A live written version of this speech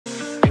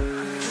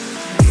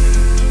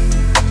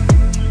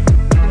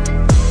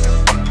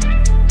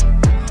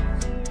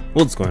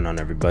What's going on,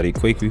 everybody?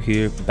 Quakeview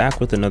here, back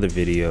with another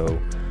video.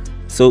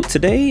 So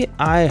today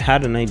I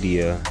had an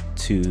idea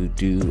to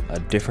do a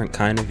different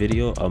kind of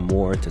video, a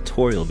more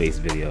tutorial based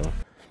video,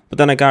 but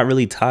then I got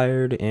really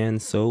tired,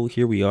 and so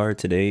here we are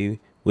today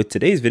with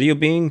today's video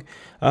being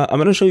I'm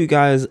going to show you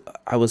guys.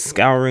 I was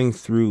scouring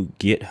through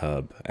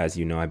GitHub, as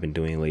you know I've been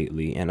doing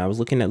lately, and I was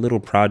looking at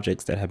little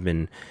projects that have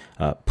been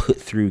put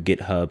through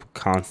GitHub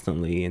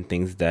constantly, and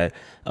things that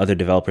other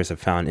developers have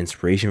found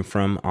inspiration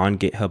from on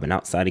GitHub and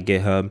outside of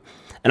GitHub.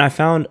 And I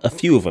found a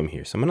few of them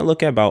here. So I'm going to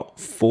look at about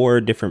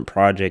 4 different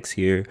projects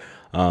here,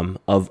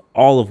 of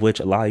all of which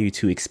allow you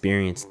to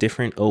experience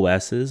different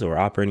OSs or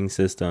operating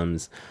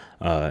systems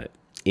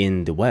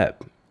in the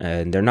web.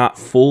 And they're not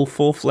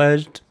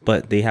full-fledged,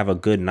 but they have a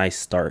good, nice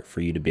start for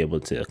you to be able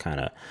to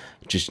kind of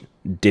just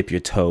dip your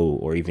toe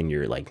or even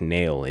your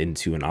nail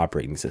into an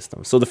operating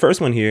system. So the first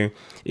one here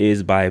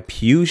is by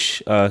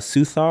Piyush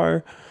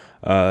Suthar.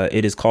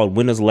 It is called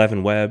Windows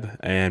 11 Web,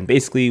 and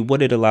basically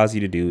what it allows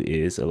you to do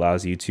is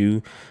allows you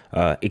to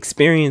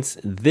experience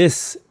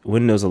this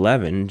Windows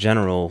 11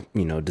 general,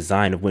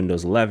 design of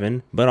Windows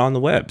 11, but on the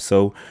web.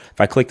 So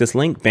if I click this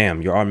link,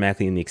 bam, you're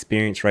automatically in the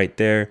experience right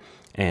there.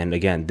 And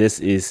again,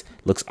 this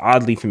looks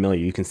oddly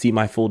familiar. You can see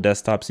my full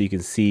desktop, so you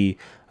can see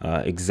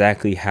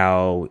exactly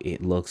how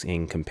it looks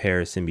in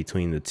comparison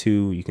between the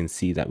two. You can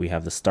see that we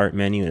have the start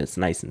menu and it's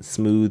nice and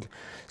smooth.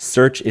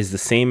 Search is the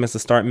same as the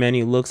start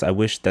menu looks. I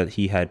wish that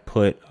he had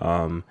put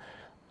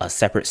a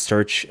separate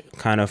search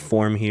kind of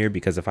form here,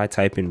 because if I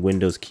type in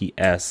Windows key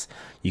S,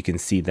 you can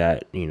see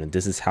that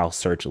this is how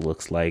search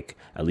looks like,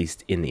 at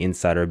least in the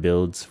insider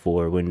builds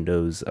for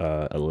Windows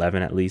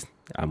 11. At least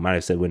I might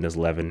have said Windows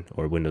 11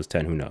 or Windows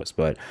 10, who knows,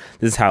 but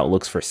this is how it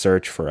looks for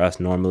search for us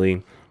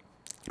normally.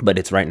 But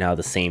it's right now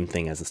the same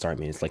thing as the start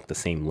menu. It's like the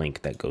same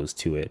link that goes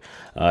to it.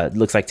 It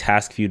looks like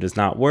task view does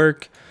not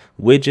work.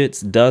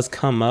 Widgets does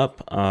come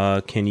up.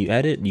 Can you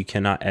edit? You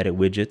cannot edit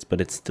widgets,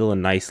 but it's still a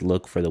nice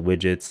look for the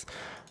widgets.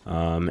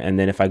 And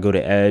then if I go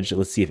to Edge,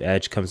 let's see if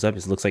Edge comes up.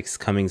 It looks like it's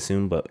coming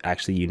soon, but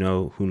actually,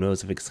 who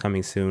knows if it's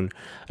coming soon.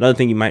 Another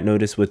thing you might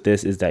notice with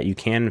this is that you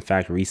can in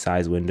fact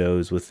resize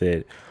windows with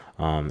it,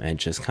 and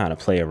just kind of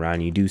play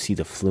around. You do see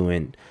the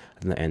Fluent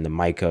and the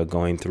mica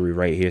going through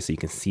right here, so you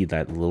can see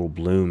that little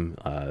bloom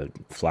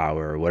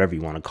flower or whatever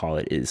you want to call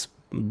it is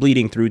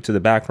bleeding through to the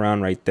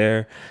background right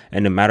there.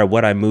 And no matter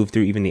what I move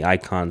through, even the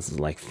icons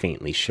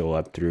faintly show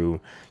up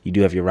through. You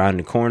do have your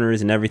rounded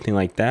corners and everything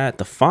like that.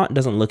 The font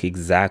doesn't look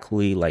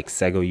exactly like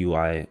Sego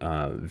UI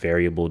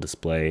variable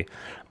display,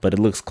 but it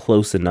looks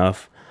close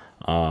enough.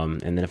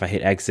 And then if I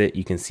hit exit,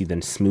 you can see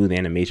the smooth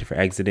animation for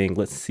exiting.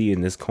 Let's see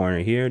in this corner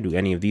here, do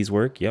any of these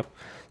work? Yep.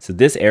 So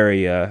this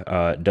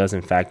area does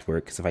in fact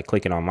work, because if I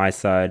click it on my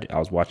side, I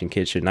was watching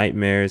Kids Show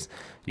Nightmares,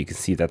 you can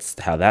see that's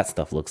how that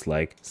stuff looks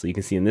like. So you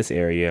can see in this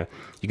area,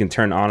 you can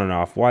turn on and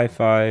off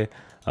Wi-Fi.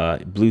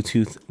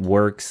 Bluetooth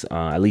works,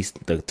 at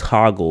least the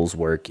toggles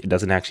work. It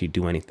doesn't actually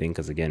do anything,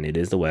 because again, it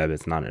is the web,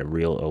 it's not a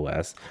real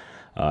OS.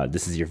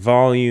 This is your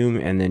volume,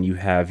 and then you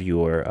have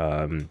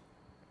your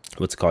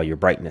what's called your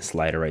brightness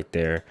slider right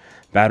there.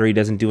 Battery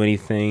doesn't do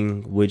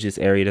anything. Widgets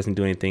area doesn't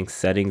do anything.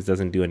 Settings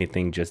doesn't do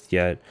anything just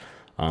yet.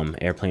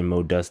 Airplane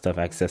mode does stuff.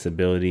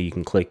 Accessibility, you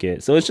can click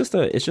it. So it's just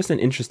an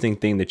interesting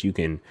thing that you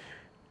can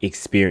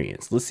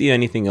experience. Let's see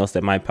anything else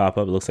that might pop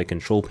up. It looks like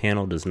control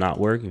panel does not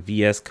work.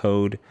 VS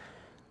Code,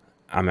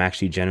 I'm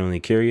actually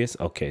genuinely curious.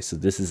 Okay, so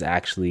this is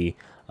actually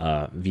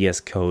VS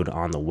Code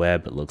on the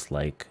web, it looks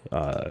like,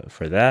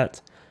 for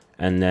that.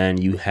 And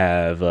then you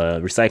have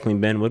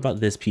recycling bin. What about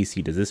this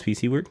PC? Does this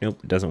PC work? Nope,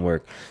 it doesn't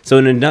work. So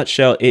in a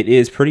nutshell, it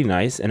is pretty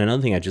nice. And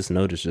another thing I just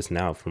noticed just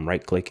now from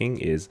right-clicking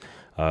is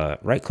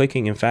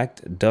right-clicking, in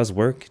fact, does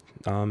work.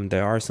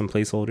 There are some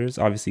placeholders.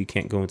 Obviously, you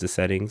can't go into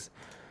settings.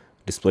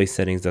 Display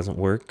settings doesn't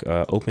work.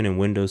 Open in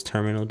Windows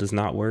Terminal does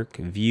not work.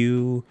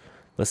 View.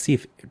 Let's see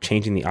if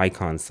changing the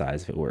icon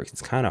size, if it works.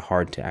 It's kind of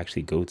hard to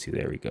actually go to.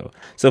 There we go.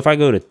 So if I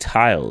go to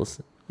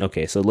tiles,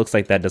 okay, so it looks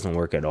like that doesn't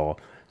work at all.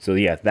 So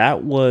yeah,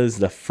 that was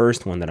the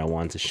first one that I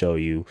wanted to show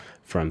you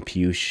from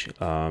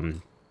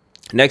Piyush.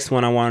 Next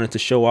one I wanted to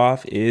show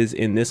off is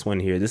in this one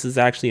here. This is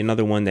actually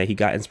another one that he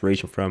got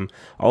inspiration from.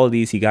 All of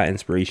these he got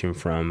inspiration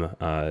from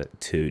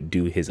to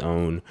do his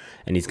own.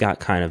 And he's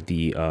got kind of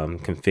the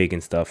config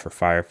and stuff for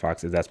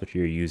Firefox, if that's what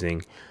you're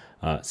using.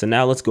 So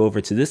now let's go over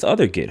to this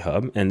other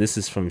GitHub, and this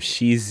is from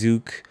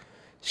Shizuke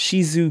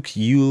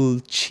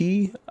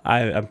Yulchi.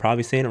 I'm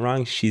probably saying it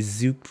wrong.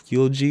 Shizuke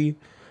Yulchi.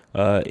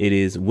 It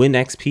is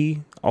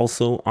WinXP,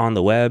 also on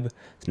the web.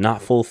 It's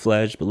not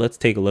full-fledged, but let's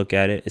take a look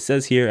at it. It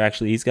says here,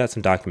 actually, he's got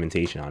some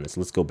documentation on this.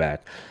 Let's go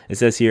back. It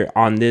says here,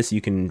 on this,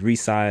 you can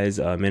resize,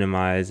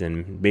 minimize,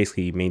 and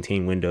basically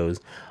maintain windows.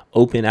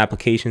 Open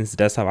applications,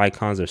 desktop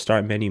icons, or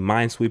start menu,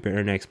 Minesweeper,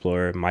 Internet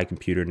Explorer, My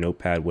Computer,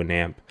 Notepad,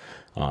 Winamp,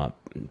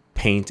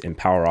 Paint, and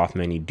Power Off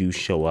menu do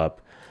show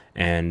up.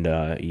 And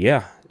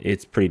yeah,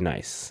 it's pretty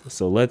nice.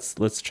 So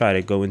let's try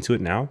to go into it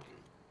now.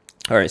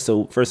 All right,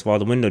 so first of all,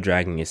 the window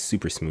dragging is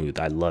super smooth.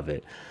 I love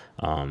it.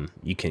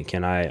 You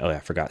can I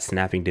forgot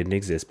snapping didn't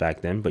exist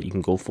back then, but you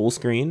can go full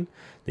screen.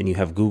 Then you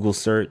have Google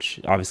search.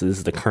 Obviously this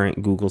is the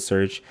current Google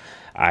search.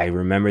 I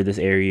remember this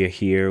area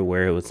here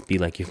where it would be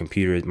like your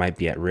computer might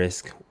be at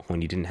risk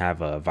when you didn't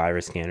have a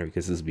virus scanner,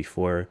 because this is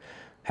before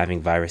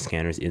having virus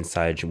scanners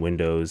inside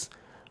Windows.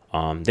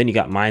 Then you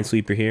got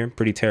Minesweeper here,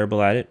 pretty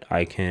terrible at it.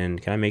 Can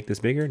I make this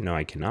bigger? No,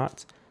 I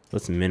cannot.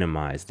 Let's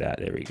minimize that.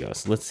 There we go.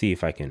 So let's see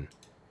if I can,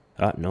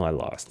 no, I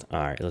lost.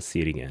 All right, let's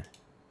see it again.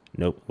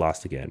 Nope,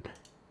 lost again.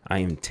 I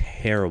am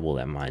terrible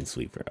at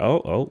Minesweeper.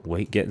 Oh,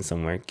 wait, getting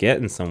somewhere.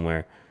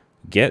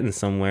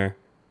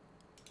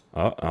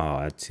 Oh,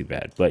 that's too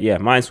bad. But yeah,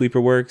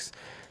 Minesweeper works.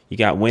 You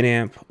got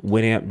Winamp.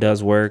 Winamp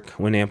does work.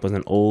 Winamp was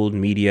an old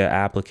media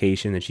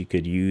application that you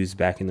could use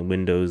back in the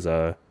Windows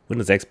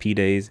XP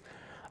days.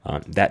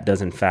 That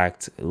does, in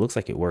fact, it looks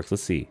like it works.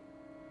 Let's see.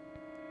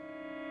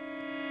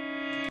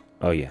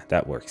 Oh yeah,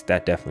 that works.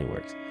 That definitely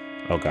works.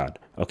 Oh God.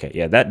 Okay,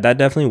 yeah, that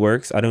definitely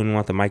works. I don't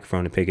want the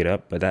microphone to pick it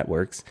up, but that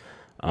works.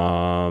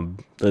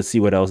 Let's see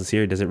what else is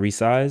here. Does it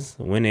resize?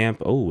 Winamp.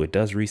 Oh, it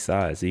does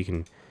resize. So you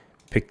can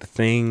pick the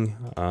thing.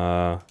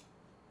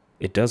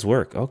 It does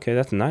work. Okay,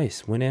 that's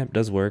nice. Winamp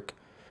does work.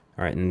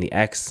 All right, and the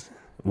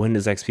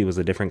Windows XP was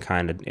a different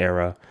kind of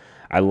era.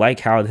 I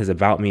like how his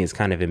About Me is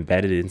kind of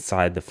embedded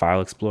inside the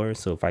File Explorer.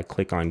 So if I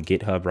click on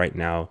GitHub right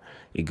now,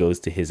 it goes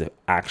to his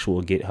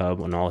actual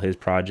GitHub on all his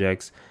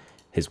projects.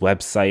 His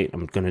website,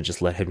 I'm going to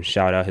just let him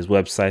shout out his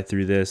website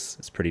through this.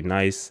 It's pretty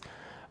nice.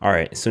 All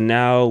right, so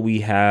now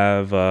we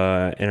have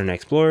Internet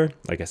Explorer.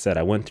 Like I said,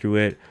 I went through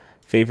it.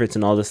 Favorites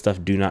and all this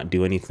stuff do not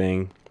do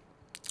anything.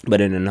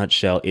 But in a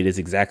nutshell, it is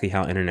exactly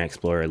how Internet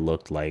Explorer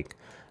looked like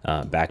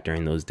back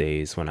during those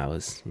days when I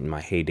was in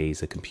my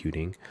heydays of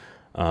computing.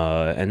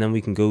 And then we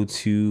can go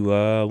to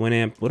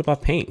Winamp. What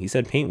about Paint? He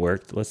said Paint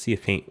worked. Let's see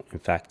if Paint, in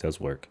fact, does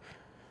work.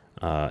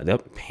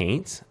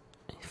 Paint,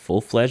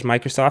 full-fledged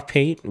Microsoft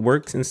Paint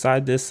works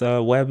inside this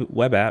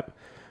web app.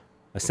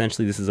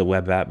 Essentially, this is a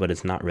web app, but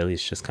it's not really.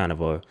 It's just kind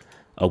of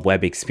a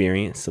web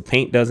experience. So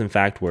Paint does, in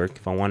fact, work.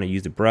 If I want to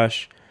use the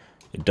brush,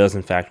 it does,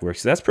 in fact, work.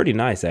 So that's pretty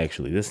nice,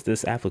 actually.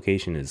 This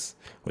application is,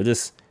 or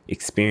this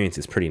experience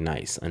is pretty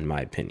nice, in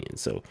my opinion.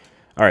 So,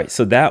 all right,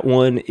 so that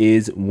one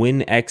is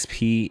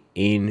WinXP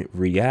in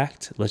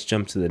React. Let's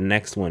jump to the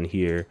next one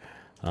here.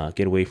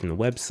 Get away from the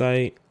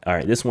website. All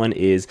right, this one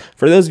is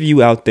for those of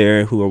you out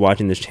there who are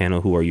watching this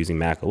channel who are using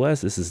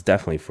macOS. This is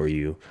definitely for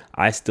you.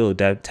 I still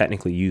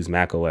technically use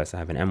macOS. I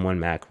have an M1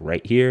 Mac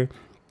right here.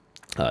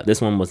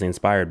 This one was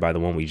inspired by the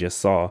one we just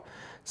saw.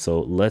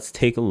 So let's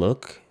take a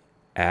look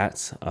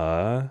at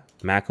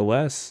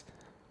macOS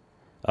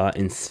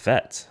in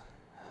Svelte.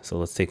 So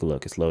let's take a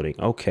look. It's loading.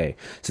 Okay,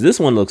 so this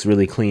one looks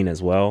really clean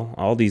as well.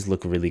 All these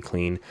look really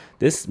clean.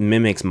 This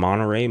mimics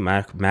Monterey,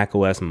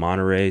 macOS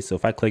Monterey. So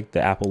if I click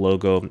the Apple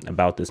logo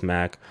about this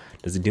Mac,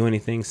 does it do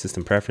anything?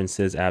 System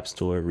preferences, App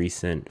Store,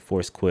 recent,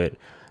 force quit.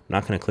 I'm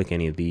not going to click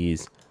any of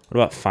these. What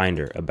about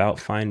Finder? About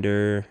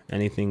Finder,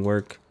 anything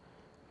work?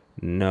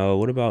 No.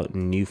 What about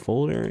new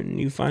folder,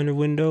 new Finder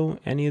window?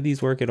 Any of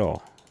these work at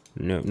all?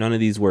 No, none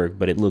of these work,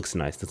 but it looks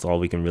nice. That's all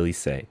we can really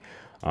say.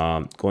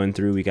 Going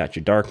through, we got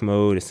your dark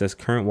mode. It says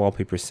current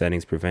wallpaper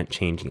settings prevent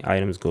changing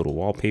items. Go to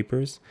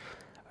wallpapers.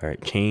 All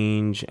right,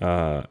 change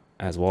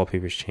as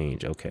wallpapers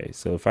change. Okay,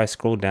 so if I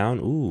scroll down,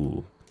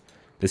 ooh,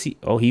 does he?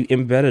 Oh, he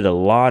embedded a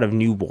lot of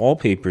new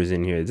wallpapers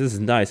in here. This is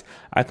nice.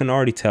 I can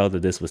already tell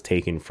that this was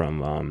taken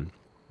from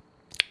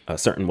a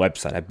certain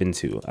website I've been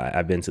to.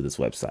 I've been to this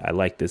website. I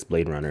like this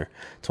Blade Runner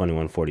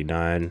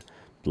 2149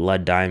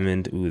 Blood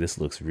Diamond. Ooh, this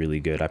looks really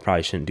good. I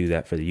probably shouldn't do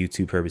that for the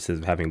YouTube purposes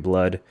of having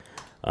blood.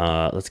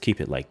 Let's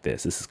keep it like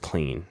this. This is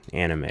clean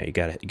anime. You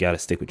gotta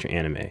stick with your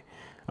anime.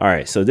 All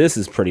right, so this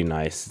is pretty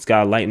nice. It's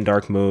got a light and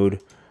dark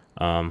mode.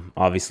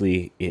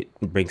 Obviously it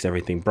makes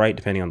everything bright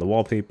depending on the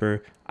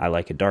wallpaper. I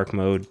like a dark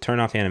mode. Turn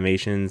off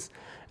animations,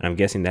 and I'm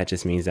guessing that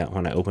just means that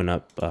when I open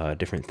up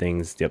different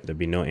things, there'll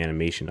be no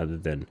animation other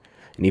than,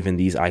 and even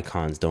these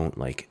icons don't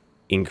like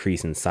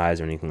increase in size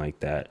or anything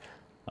like that.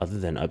 Other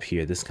than up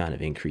here, this kind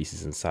of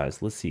increases in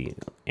size. Let's see,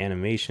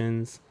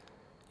 animations.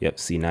 Yep,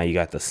 see, now you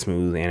got the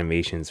smooth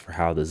animations for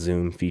how the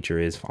zoom feature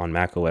is on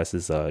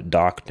macOS's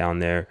dock down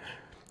there.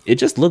 It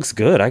just looks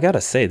good. I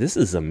gotta say, this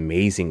is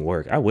amazing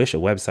work. I wish a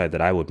website that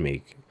I would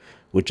make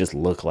would just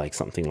look like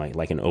something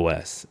like an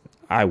OS.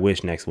 I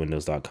wish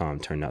nextwindows.com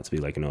turned out to be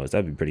like an OS.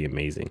 That'd be pretty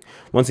amazing.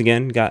 Once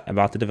again, got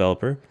about the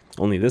developer.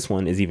 Only this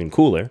one is even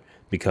cooler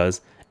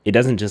because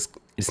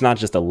it's not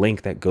just a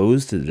link that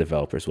goes to the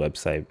developer's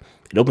website.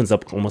 It opens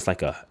up almost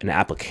like an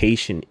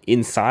application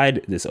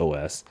inside this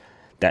OS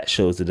that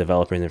shows the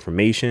developer's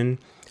information,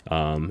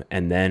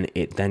 and then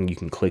you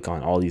can click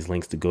on all these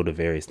links to go to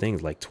various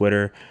things like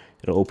Twitter.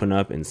 It'll open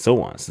up and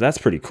so on. So that's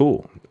pretty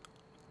cool.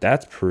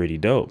 That's pretty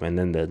dope. And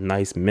then the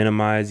nice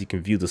minimize, you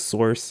can view the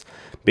source.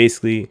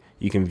 Basically,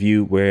 you can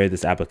view where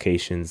this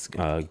application's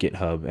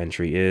GitHub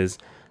entry is.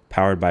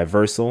 Powered by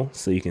Versal.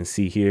 So you can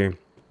see here,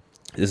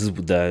 this is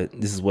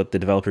what the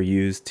developer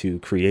used to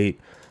create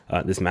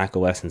this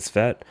macOS in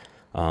Svelte,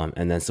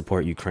 and then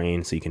support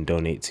Ukraine, so you can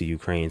donate to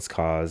Ukraine's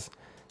cause.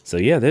 So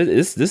yeah,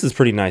 this is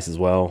pretty nice as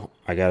well.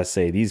 I gotta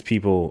say, these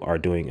people are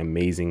doing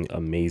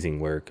amazing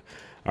work.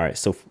 All right,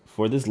 so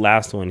for this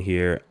last one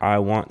here, I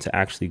want to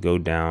actually go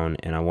down,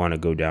 and I want to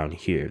go down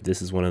here.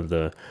 This is one of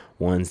the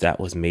ones that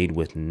was made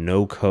with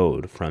no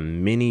code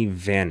from Mini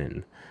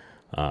Vannon.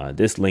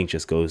 This link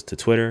just goes to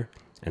Twitter,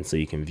 and so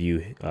you can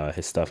view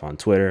his stuff on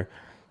Twitter.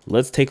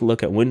 Let's take a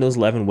look at Windows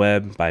 11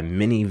 Web by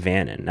Mini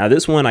Vannon. Now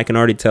this one I can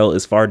already tell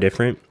is far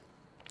different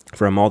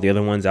from all the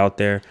other ones out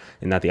there,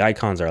 in that the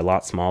icons are a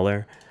lot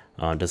smaller.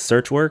 Does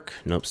search work?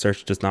 Nope,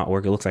 search does not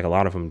work. It looks like a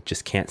lot of them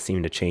just can't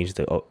seem to change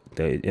the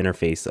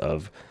interface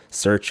of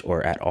search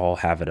or at all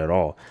have it at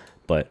all.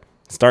 But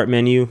start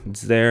menu,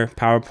 it's there.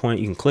 PowerPoint,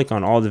 you can click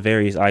on all the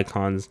various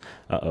icons.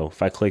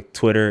 If I click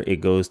Twitter, it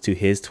goes to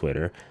his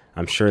Twitter.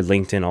 I'm sure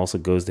LinkedIn also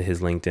goes to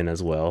his LinkedIn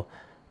as well.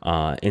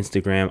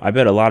 Instagram, I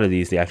bet a lot of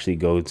these, they actually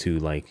go to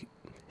like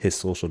his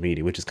social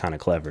media, which is kind of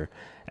clever.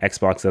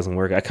 Xbox doesn't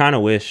work. I kind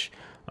of wish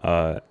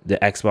the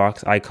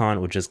Xbox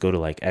icon would just go to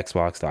like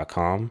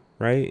xbox.com,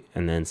 right?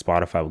 And then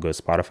Spotify would go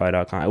to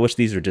spotify.com. I wish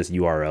these were just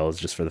URLs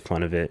just for the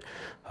fun of it,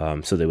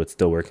 so they would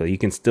still work. Like, you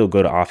can still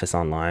go to Office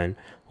Online,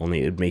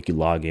 only it would make you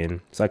log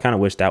in. So I kind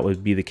of wish that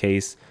would be the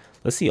case.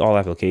 Let's see all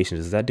applications.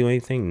 Does that do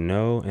anything?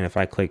 No. And if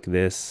I click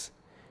this,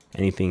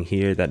 anything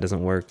here, that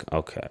doesn't work.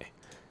 Okay.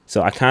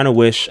 So I kind of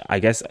wish, I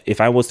guess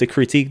if I was to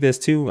critique this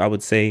too, I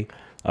would say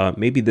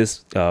maybe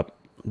this,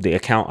 the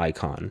account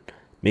icon,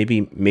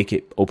 maybe make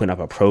it open up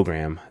a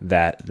program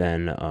that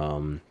then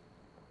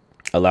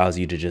allows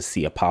you to just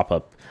see a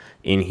pop-up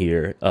in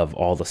here of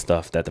all the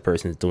stuff that the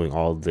person is doing,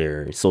 all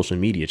their social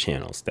media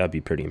channels. That'd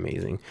be pretty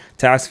amazing.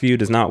 Task view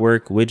does not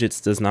work.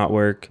 Widgets does not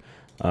work.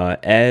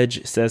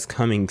 Edge says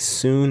coming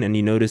soon, and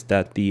you notice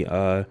that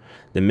the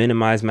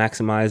minimize,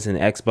 maximize, and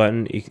X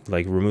button,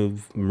 like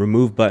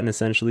remove button,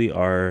 essentially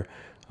are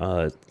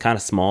kind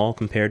of small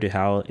compared to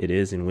how it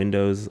is in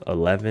Windows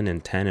 11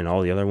 and 10 and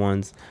all the other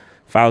ones.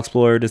 File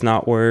Explorer does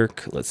not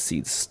work. Let's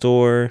see,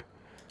 Store,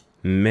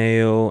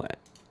 Mail,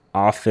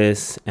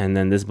 Office, and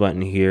then this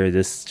button here,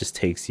 this just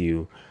takes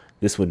you,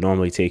 this would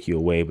normally take you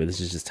away, but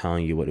this is just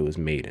telling you what it was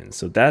made in.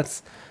 So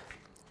that's,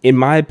 in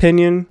my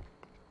opinion,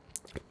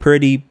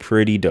 pretty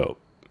dope.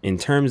 In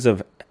terms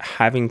of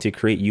having to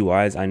create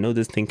UIs, I know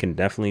this thing can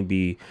definitely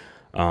be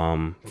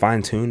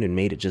fine-tuned and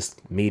made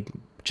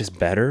just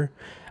better.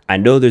 I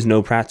know there's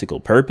no practical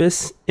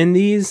purpose in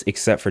these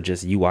except for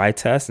just UI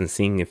tests and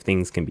seeing if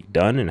things can be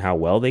done and how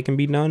well they can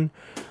be done.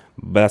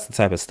 But that's the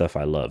type of stuff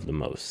I love the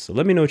most. So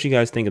let me know what you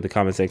guys think in the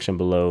comment section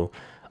below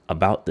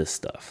about this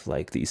stuff,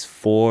 like these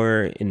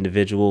 4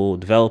 individual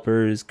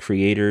developers,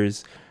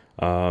 creators,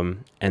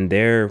 and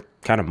their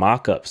kind of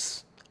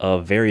mock-ups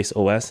of various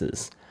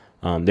OSs.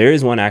 There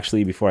is one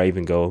actually before I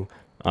even go,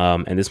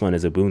 and this one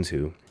is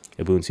Ubuntu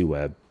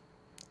Web.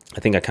 I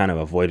think I kind of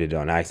avoided it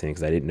on accident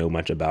because I didn't know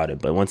much about it.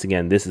 But once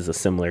again, this is a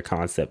similar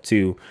concept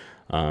too,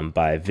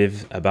 by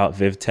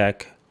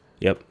Vivek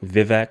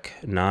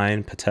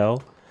 9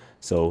 Patel.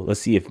 So let's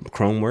see if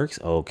Chrome works.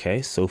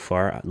 Okay, so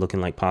far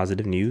looking like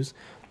positive news.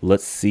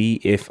 Let's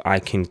see if I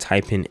can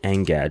type in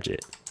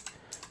Engadget.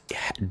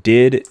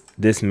 Did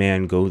this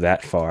man go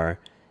that far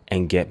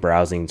and get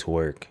browsing to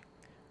work?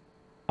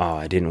 Oh,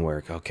 it didn't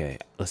work. Okay,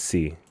 let's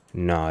see.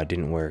 No, it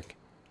didn't work.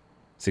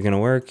 Is it gonna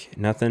work?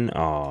 Nothing.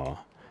 Oh.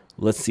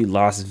 Let's see,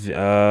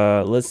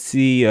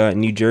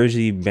 New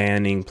Jersey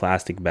banning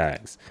plastic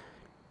bags.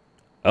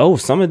 Oh,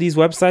 some of these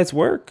websites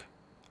work.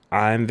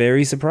 I'm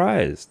very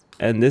surprised.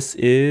 And this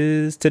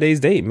is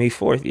today's date, May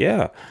 4th.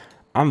 Yeah,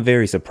 I'm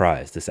very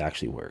surprised this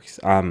actually works.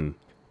 I'm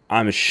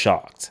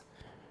shocked.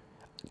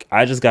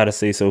 I just gotta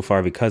say, so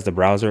far, because the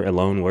browser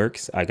alone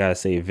works, I gotta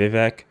say,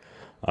 Vivek,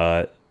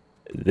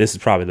 this is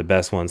probably the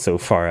best one so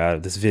far out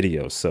of this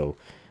video. So,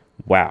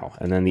 wow.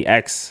 And then the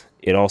X,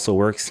 it also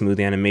works. Smooth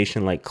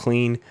animation, like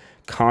clean.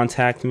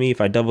 Contact me. If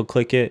I double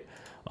click it,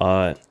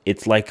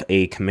 it's like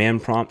a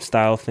command prompt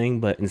style thing,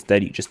 but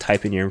instead you just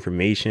type in your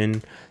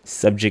information,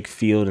 subject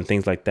field, and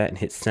things like that, and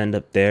hit send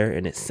up there,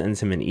 and it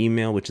sends him an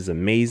email, which is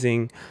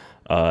amazing.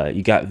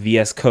 You got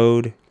VS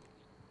Code.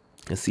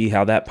 Let's see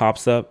how that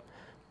pops up.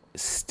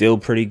 Still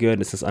pretty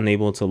good. It says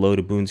unable to load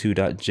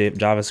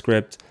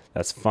Ubuntu.javascript.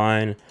 That's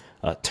fine.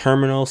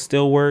 Terminal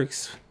still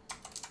works.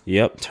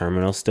 Yep,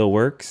 terminal still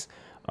works.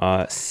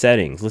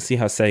 Settings, let's see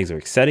how settings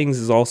work. Settings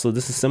is also,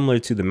 this is similar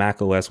to the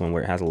macOS one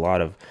where it has a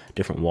lot of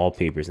different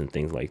wallpapers and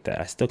things like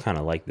that. I still kind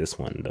of like this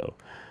one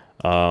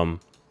though.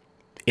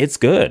 It's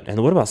good.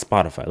 And what about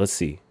Spotify? Let's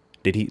see.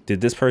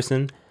 Did this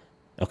person?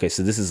 Okay,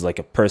 so this is like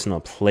a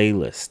personal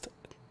playlist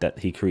that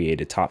he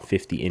created, top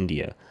 50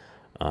 India.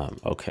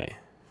 Okay.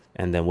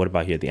 And then what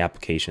about here, the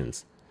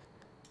applications?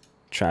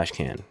 Trash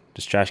can.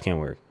 Does trash can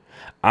work?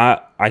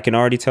 I can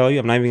already tell you,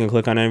 I'm not even gonna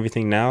click on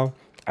everything now.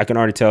 I can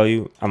already tell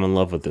you I'm in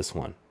love with this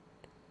one.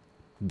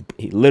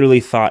 He literally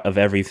thought of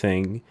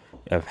everything,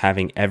 of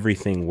having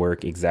everything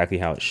work exactly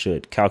how it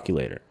should.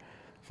 Calculator.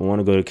 If I want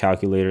to go to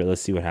calculator,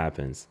 let's see what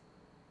happens.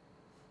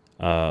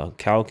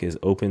 Calc is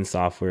open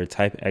software.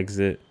 Type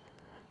exit.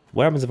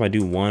 What happens if I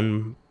do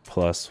 1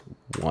 +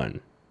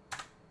 1?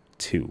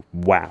 too.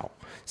 Wow.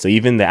 So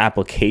even the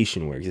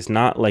application works. It's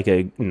not like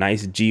a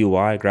nice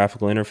GUI,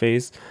 graphical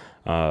interface,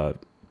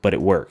 but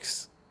it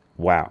works.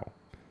 Wow.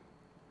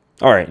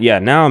 All right, yeah,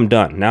 now I'm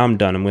done. I'm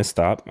gonna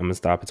stop.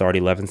 It's already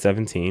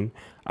 11:17.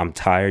 I'm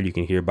tired. You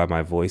can hear by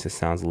my voice, it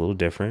sounds a little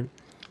different.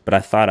 But I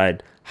thought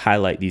I'd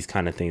highlight these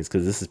kind of things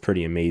because this is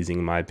pretty amazing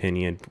in my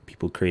opinion.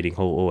 People creating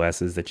whole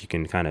OSs that you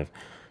can kind of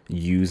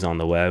use on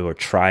the web or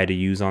try to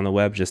use on the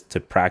web just to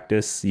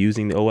practice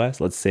using the OS.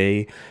 Let's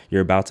say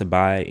you're about to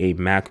buy a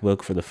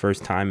MacBook for the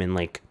first time in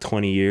like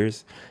 20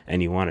 years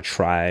and you want to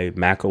try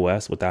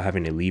macOS without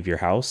having to leave your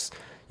house.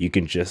 You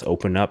can just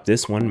open up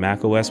this one,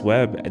 MacOS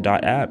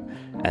Web.app,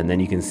 and then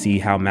you can see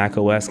how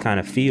macOS kind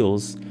of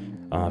feels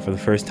for the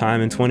first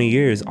time in 20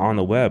 years on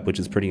the web, which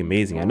is pretty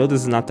amazing. I know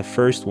this is not the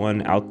first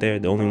one out there,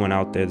 the only one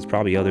out there. There's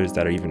probably others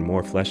that are even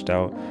more fleshed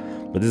out,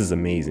 but this is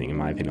amazing in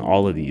my opinion.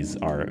 All of these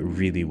are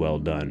really well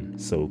done.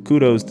 So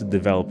kudos to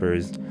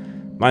developers.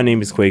 My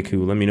name is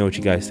Kwaku. Let me know what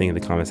you guys think in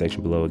the comment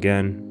section below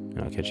again,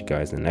 and I'll catch you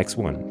guys in the next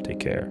one. Take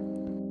care.